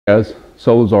Guys,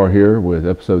 Solazar here with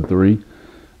episode 3.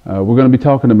 We're going to be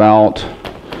talking about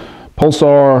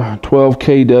Pulsar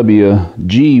 12kW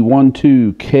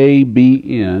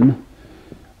G12KBN,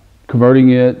 converting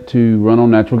it to run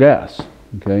on natural gas.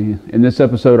 Okay. In this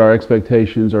episode, our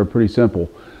expectations are pretty simple.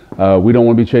 We don't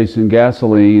want to be chasing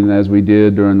gasoline as we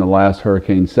did during the last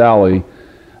Hurricane Sally.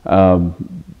 I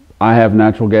have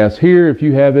natural gas here. If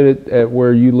you have it at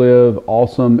where you live,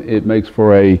 awesome. It makes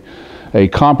for a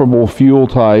comparable fuel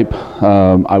type.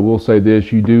 I will say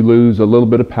this, you do lose a little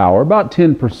bit of power. About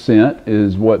 10%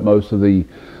 is what most of the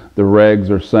regs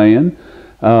are saying.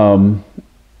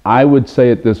 I would say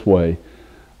it this way.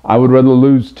 I would rather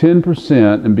lose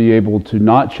 10% and be able to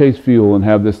not chase fuel and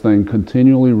have this thing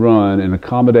continually run and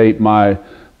accommodate my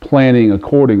planning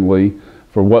accordingly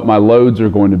for what my loads are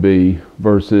going to be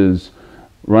versus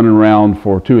running around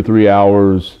for 2 or 3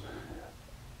 hours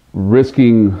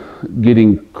risking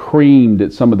getting creamed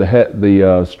at some of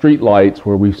the street lights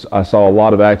where I saw a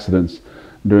lot of accidents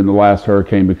during the last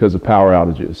hurricane because of power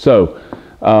outages. So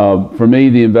for me,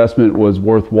 the investment was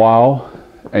worthwhile,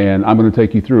 and I'm going to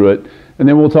take you through it, and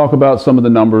then we'll talk about some of the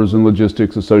numbers and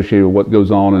logistics associated with what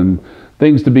goes on and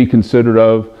things to be considered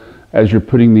of as you're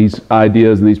putting these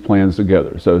ideas and these plans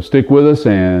together. So stick with us,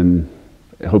 and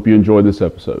I hope you enjoyed this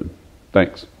episode.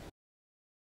 Thanks.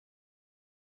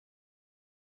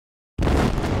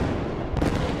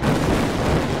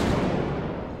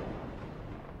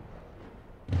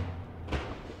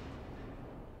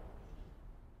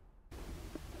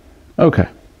 Okay,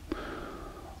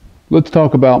 let's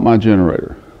talk about my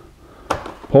generator.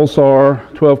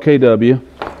 Pulsar 12kW.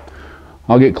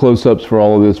 I'll get close-ups for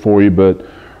all of this for you, but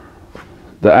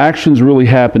the action's really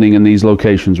happening in these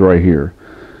locations right here.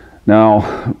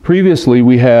 Now, previously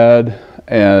we had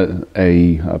a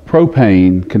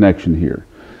propane connection here.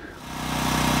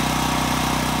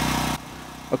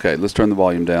 Okay, let's turn the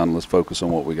volume down and let's focus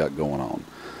on what we got going on.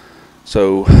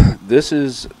 So this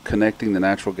is connecting the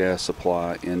natural gas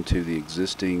supply into the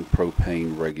existing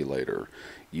propane regulator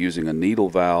using a needle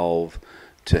valve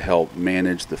to help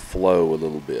manage the flow a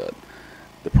little bit.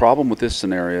 The problem with this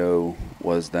scenario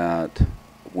was that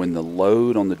when the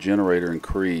load on the generator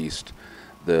increased,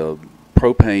 the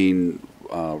propane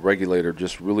regulator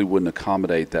just really wouldn't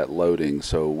accommodate that loading,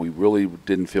 so we really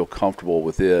didn't feel comfortable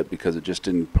with it because it just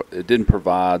didn't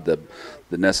provide the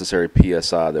necessary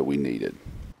PSI that we needed.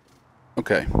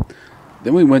 Okay,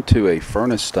 then we went to a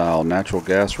furnace style natural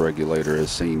gas regulator as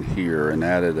seen here and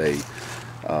added a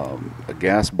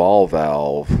gas ball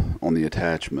valve on the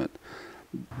attachment.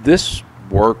 This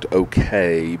worked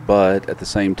okay, but at the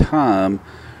same time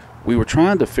we were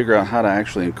trying to figure out how to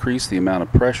actually increase the amount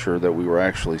of pressure that we were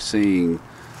actually seeing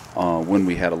when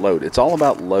we had a load. It's all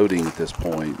about loading at this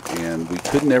point, and we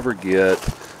could never get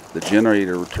the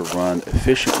generator to run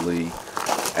efficiently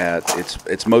at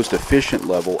its most efficient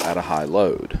level at a high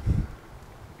load.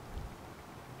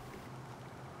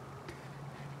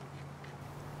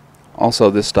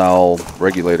 Also, this style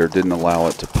regulator didn't allow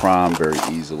it to prime very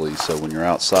easily, so when you're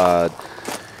outside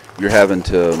you're having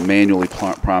to manually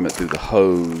prime it through the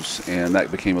hose, and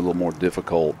that became a little more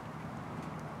difficult.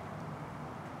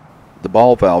 The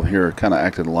ball valve here kind of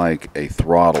acted like a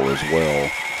throttle as well.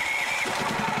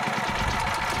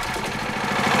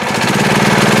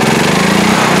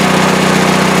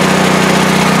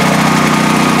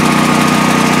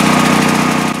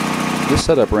 This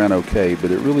setup ran okay, but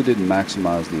it really didn't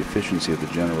maximize the efficiency of the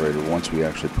generator once we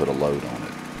actually put a load on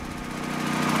it.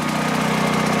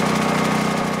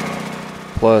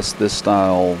 Plus, this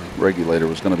style regulator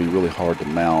was going to be really hard to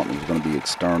mount. It was going to be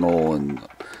external, and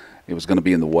it was going to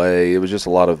be in the way. It was just a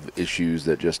lot of issues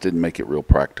that just didn't make it real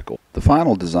practical. The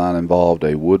final design involved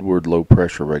a Woodward low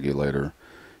pressure regulator.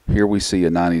 Here we see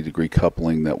a 90-degree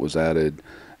coupling that was added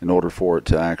in order for it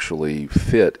to actually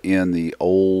fit in the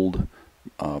old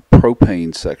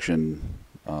propane section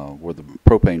where the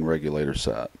propane regulator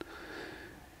sat.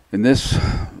 In this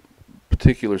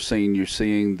particular scene, you're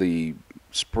seeing the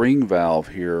spring valve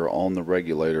here on the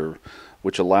regulator,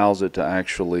 which allows it to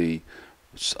actually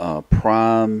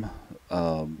prime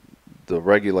the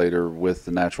regulator with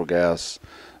the natural gas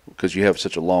because you have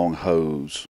such a long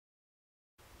hose.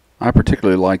 I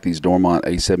particularly like these Dormont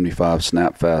A75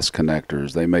 snap-fast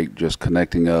connectors. They make just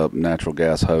connecting up natural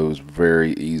gas hose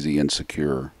very easy and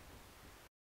secure.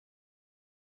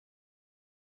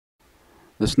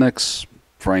 This next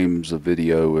frames of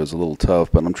video is a little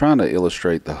tough, but I'm trying to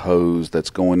illustrate the hose that's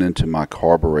going into my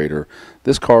carburetor.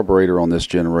 This carburetor on this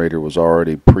generator was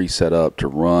already pre-set up to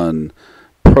run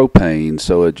propane,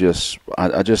 so I just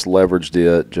leveraged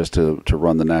it just to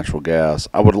run the natural gas.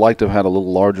 I would like to have had a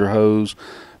little larger hose,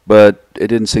 but it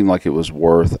didn't seem like it was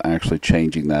worth actually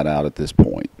changing that out at this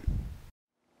point.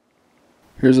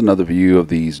 Here's another view of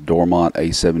these Dormont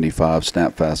A75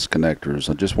 snap-fast connectors.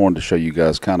 I just wanted to show you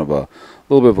guys kind of a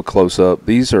little bit of a close-up.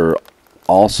 These are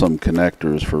awesome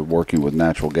connectors for working with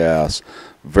natural gas.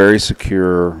 Very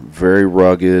secure, very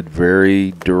rugged,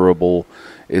 very durable.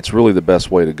 It's really the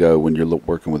best way to go when you're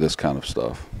working with this kind of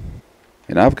stuff.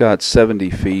 And I've got 70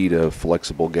 feet of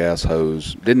flexible gas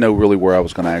hose. Didn't know really where I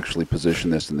was going to actually position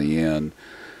this in the end.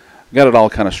 Got it all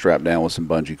kind of strapped down with some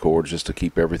bungee cords just to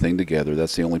keep everything together.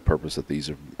 That's the only purpose that these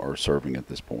are serving at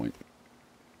this point.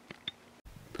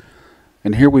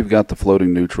 And here we've got the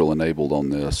floating neutral enabled on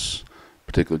this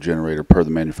particular generator per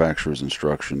the manufacturer's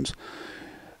instructions.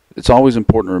 It's always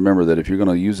important to remember that if you're going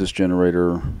to use this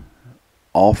generator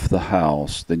off the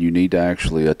house, then you need to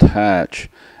actually attach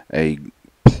a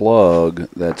plug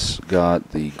that's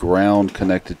got the ground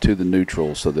connected to the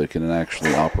neutral so that it can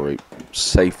actually operate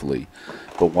safely.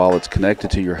 But while it's connected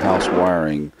to your house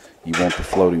wiring, you want the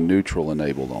floating neutral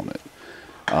enabled on it.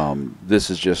 This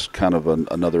is just kind of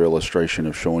another illustration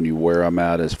of showing you where I'm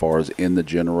at as far as in the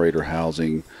generator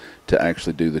housing to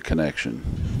actually do the connection.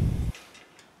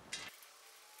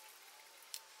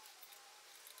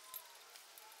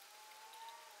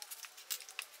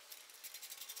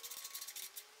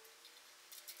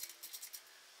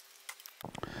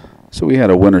 So we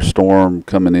had a winter storm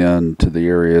coming in to the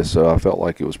area, so I felt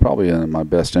like it was probably in my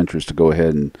best interest to go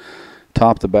ahead and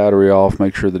top the battery off,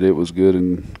 make sure that it was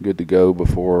good to go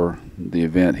before the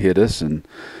event hit us. And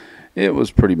it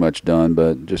was pretty much done,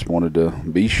 but just wanted to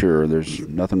be sure. There's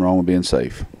nothing wrong with being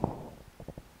safe.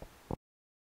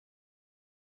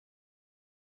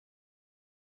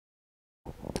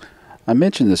 I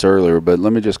mentioned this earlier, but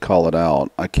let me just call it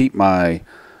out. I keep my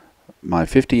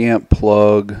 50 amp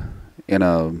plug in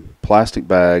a plastic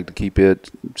bag to keep it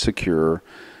secure,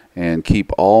 and keep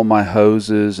all my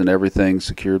hoses and everything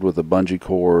secured with a bungee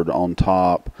cord on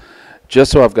top,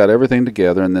 just so I've got everything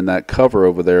together. And then that cover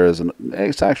over there is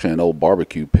it's actually an old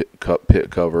barbecue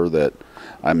pit cover that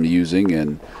I'm using,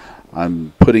 and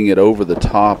I'm putting it over the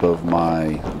top of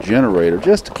my generator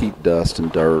just to keep dust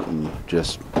and dirt and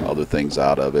just other things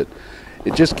out of it.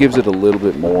 It just gives it a little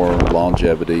bit more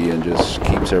longevity and just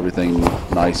keeps everything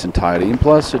nice and tidy. And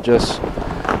plus, it just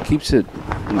keeps it,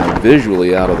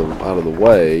 visually out of the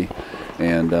way.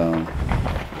 And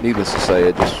needless to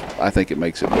say, I think it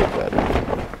makes it look better.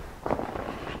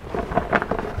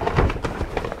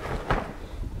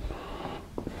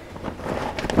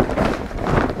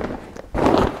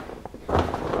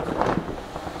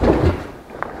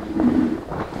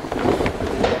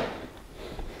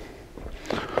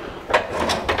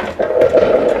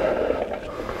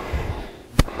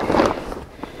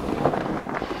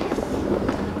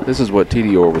 This is what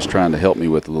TDOR was trying to help me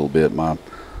with a little bit. My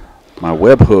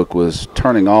webhook was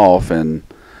turning off, and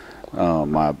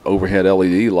my overhead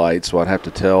LED lights, so I'd have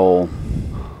to tell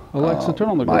Alexa, turn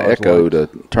on the my garage Echo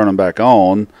lights. to turn them back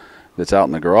on. That's out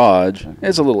in the garage.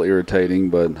 It's a little irritating,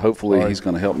 but hopefully he's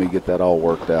going to help me get that all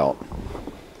worked out.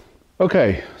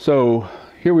 Okay, so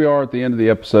here we are at the end of the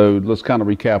episode. Let's kind of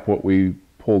recap what we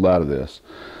pulled out of this.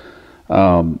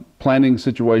 Planning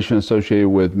situation associated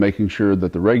with making sure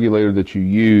that the regulator that you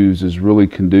use is really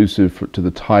conducive to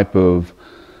the type of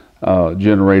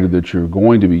generator that you're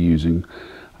going to be using.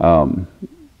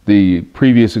 The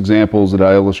previous examples that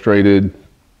I illustrated,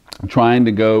 trying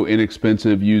to go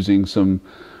inexpensive using some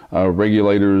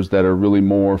regulators that are really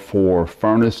more for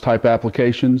furnace type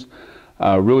applications,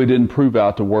 really didn't prove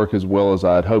out to work as well as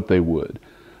I'd hoped they would.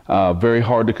 Very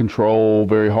hard to control,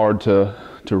 very hard to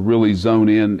really zone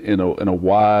in a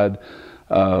wide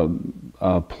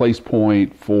place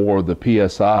point for the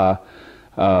PSI.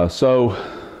 So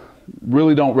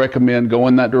really don't recommend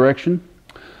going that direction.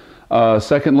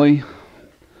 Secondly,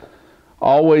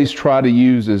 always try to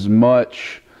use as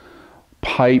much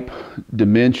pipe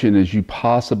dimension as you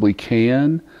possibly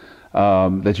can,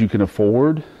 that you can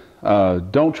afford.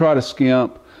 Don't try to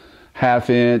skimp 1/2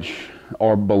 inch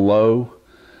or below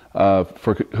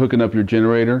for hooking up your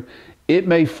generator. It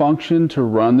may function to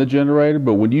run the generator,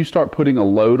 but when you start putting a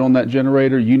load on that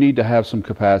generator, you need to have some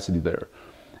capacity there.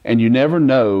 And you never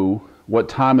know what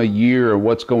time of year or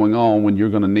what's going on when you're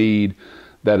going to need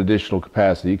that additional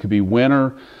capacity. It could be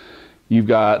winter, you've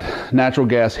got natural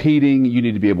gas heating, you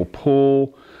need to be able to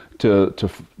pull to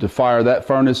fire that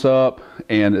furnace up,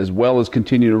 and as well as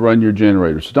continue to run your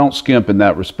generator. So don't skimp in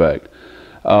that respect.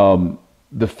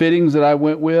 The fittings that I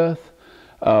went with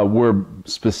were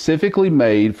specifically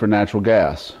made for natural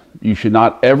gas. You should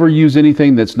not ever use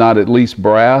anything that's not at least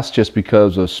brass, just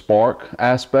because of spark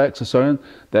aspects.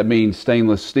 That means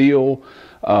stainless steel.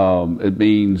 It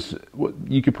means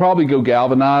you could probably go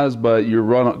galvanized, but you're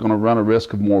going to run a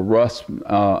risk of more rust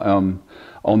on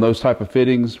those type of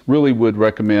fittings. Really would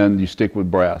recommend you stick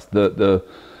with brass. The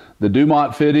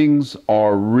Dormont fittings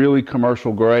are really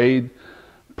commercial grade,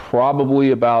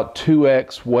 probably about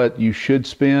 2x what you should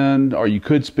spend or you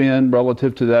could spend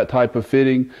relative to that type of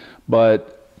fitting.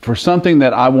 But for something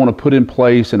that I want to put in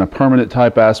place in a permanent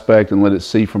type aspect and let it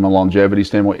see from a longevity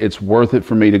standpoint, it's worth it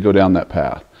for me to go down that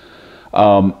path.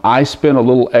 I spent a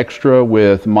little extra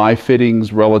with my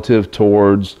fittings relative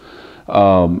towards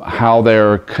how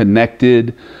they're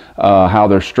connected, how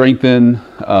they're strengthened.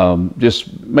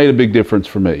 Just made a big difference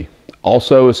for me.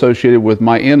 Also associated with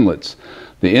my inlets.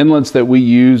 The inlets that we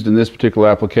used in this particular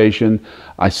application,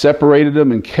 I separated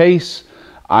them in case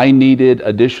I needed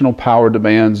additional power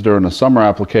demands during a summer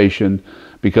application,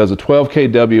 because a 12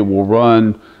 kW will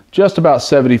run just about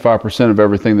 75% of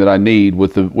everything that I need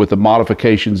with the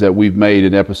modifications that we've made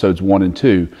in episodes 1 and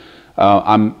 2.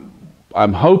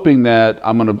 I'm hoping that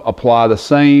I'm going to apply the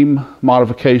same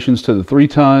modifications to the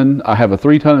 3-ton. I have a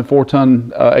 3-ton and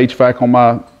 4-ton HVAC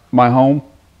on my home,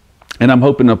 and I'm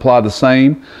hoping to apply the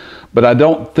same, but I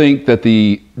don't think that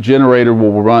the generator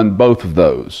will run both of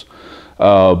those.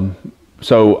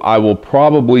 So I will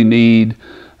probably need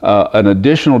an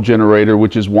additional generator,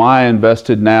 which is why I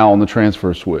invested now on the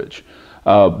transfer switch.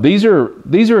 These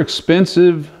are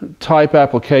expensive type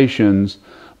applications,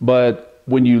 but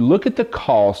when you look at the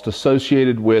cost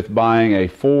associated with buying a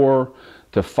 $4,000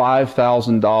 to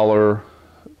 $5,000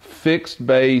 fixed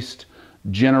based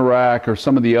Generac or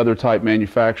some of the other type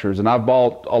manufacturers, and I've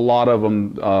bought a lot of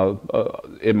them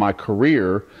in my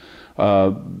career,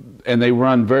 and they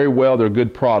run very well. They're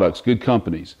good products, good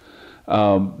companies.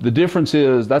 The difference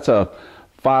is that's a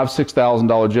 $5,000 to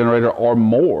 $6,000 generator or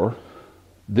more.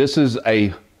 This is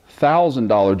a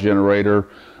 $1,000 generator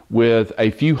with a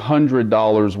few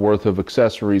 $100s worth of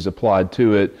accessories applied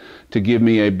to it to give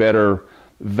me a better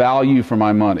value for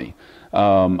my money.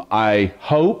 I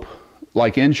hope,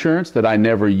 like insurance, that I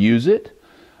never use it,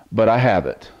 but I have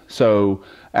it. So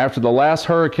after the last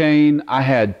hurricane, I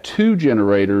had 2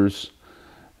 generators.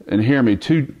 And hear me,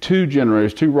 two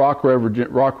generators, 2 Rock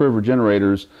River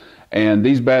generators, and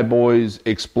these bad boys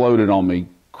exploded on me.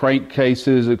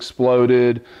 Crankcases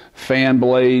exploded, fan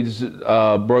blades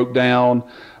broke down.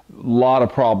 A lot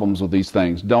of problems with these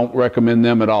things. Don't recommend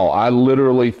them at all. I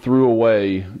literally threw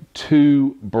away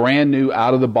 2 brand new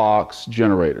out of the box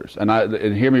generators.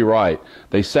 And hear me right,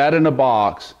 they sat in a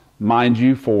box, mind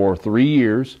you, for 3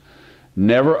 years.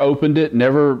 Never opened it,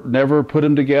 never put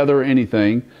them together or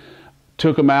anything.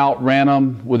 Took them out, ran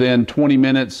them, within 20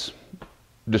 minutes,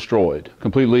 destroyed,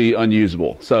 completely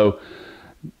unusable. So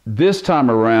this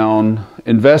time around,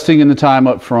 investing in the time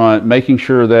up front, making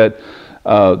sure that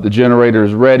the generator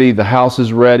is ready, the house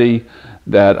is ready,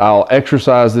 that I'll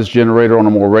exercise this generator on a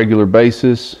more regular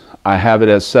basis. I have it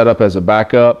as set up as a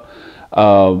backup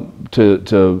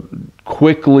to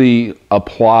quickly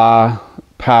apply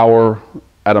power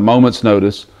at a moment's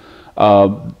notice.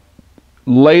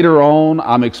 Later on,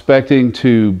 I'm expecting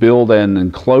to build an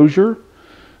enclosure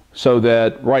so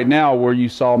that right now, where you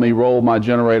saw me roll my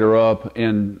generator up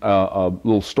in a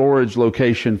little storage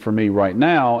location for me right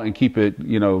now and keep it,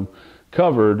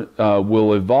 covered,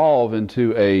 will evolve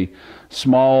into a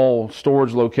small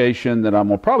storage location that I'm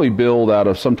going to probably build out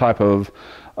of some type of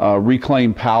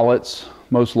reclaimed pallets,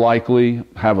 most likely.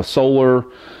 Have a solar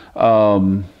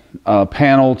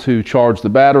panel to charge the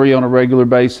battery on a regular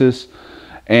basis,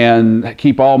 and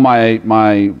keep all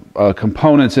my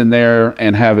components in there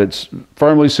and have it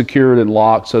firmly secured and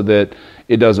locked so that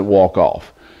it doesn't walk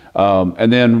off.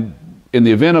 And then in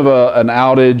the event of an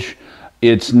outage,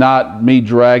 it's not me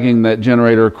dragging that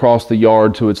generator across the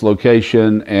yard to its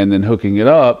location and then hooking it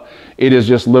up. It is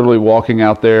just literally walking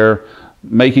out there,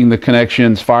 making the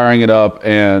connections, firing it up,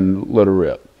 and let her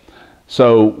rip.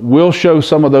 So we'll show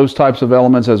some of those types of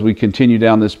elements as we continue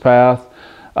down this path.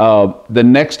 The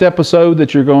next episode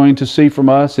that you're going to see from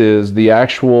us is the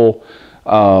actual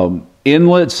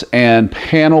inlets and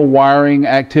panel wiring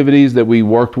activities that we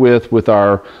worked with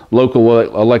our local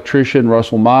electrician,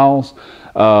 Russell Miles.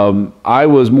 I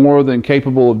was more than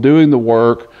capable of doing the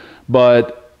work,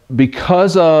 but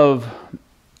because of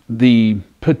the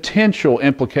potential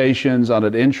implications on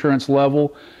an insurance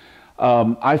level,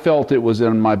 I felt it was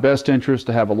in my best interest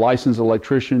to have a licensed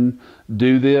electrician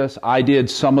do this. I did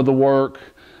some of the work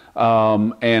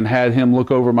and had him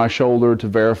look over my shoulder to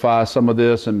verify some of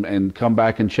this and come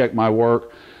back and check my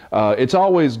work. It's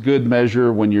always good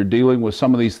measure when you're dealing with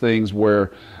some of these things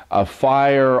where a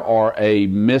fire or a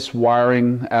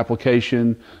miswiring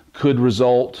application could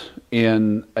result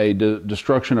in a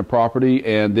destruction of property,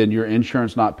 and then your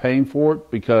insurance not paying for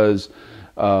it because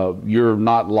you're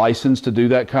not licensed to do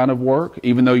that kind of work,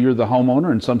 even though you're the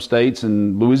homeowner in some states,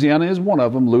 and Louisiana is one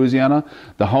of them. Louisiana,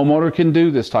 the homeowner can do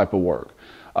this type of work.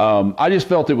 I just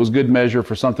felt it was good measure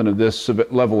for something of this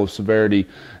level of severity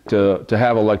to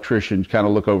have an electrician kind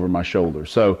of look over my shoulder.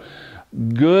 So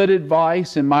good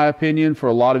advice, in my opinion, for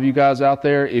a lot of you guys out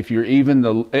there. If you're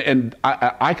even and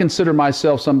I consider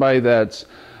myself somebody that's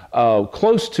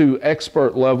close to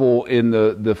expert level in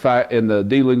the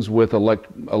dealings with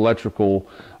electrical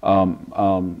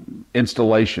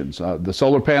installations. The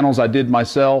solar panels I did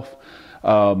myself.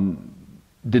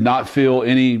 Did not feel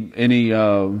any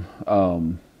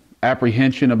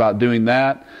apprehension about doing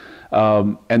that.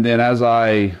 And then as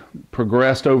I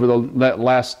progressed over that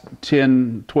last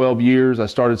 10, 12 years, I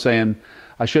started saying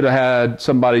I should have had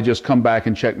somebody just come back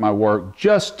and check my work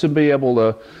just to be able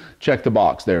to check the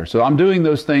box there. So I'm doing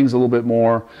those things a little bit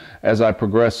more as I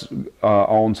progress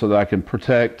on, so that I can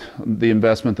protect the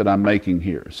investment that I'm making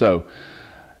here. So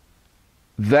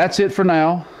that's it for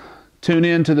now. Tune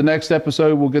in to the next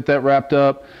episode. We'll get that wrapped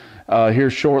up here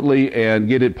shortly and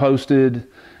get it posted.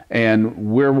 And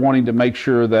we're wanting to make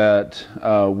sure that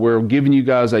we're giving you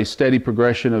guys a steady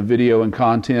progression of video and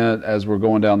content as we're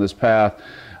going down this path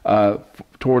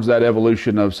towards that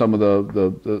evolution of some of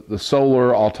the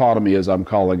solar autonomy, as I'm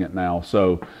calling it now.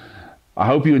 So I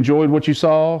hope you enjoyed what you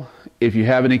saw. If you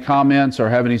have any comments or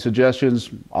have any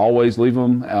suggestions, always leave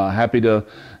them. Happy to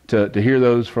hear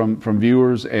those from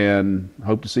viewers, and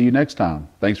hope to see you next time.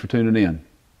 Thanks for tuning in.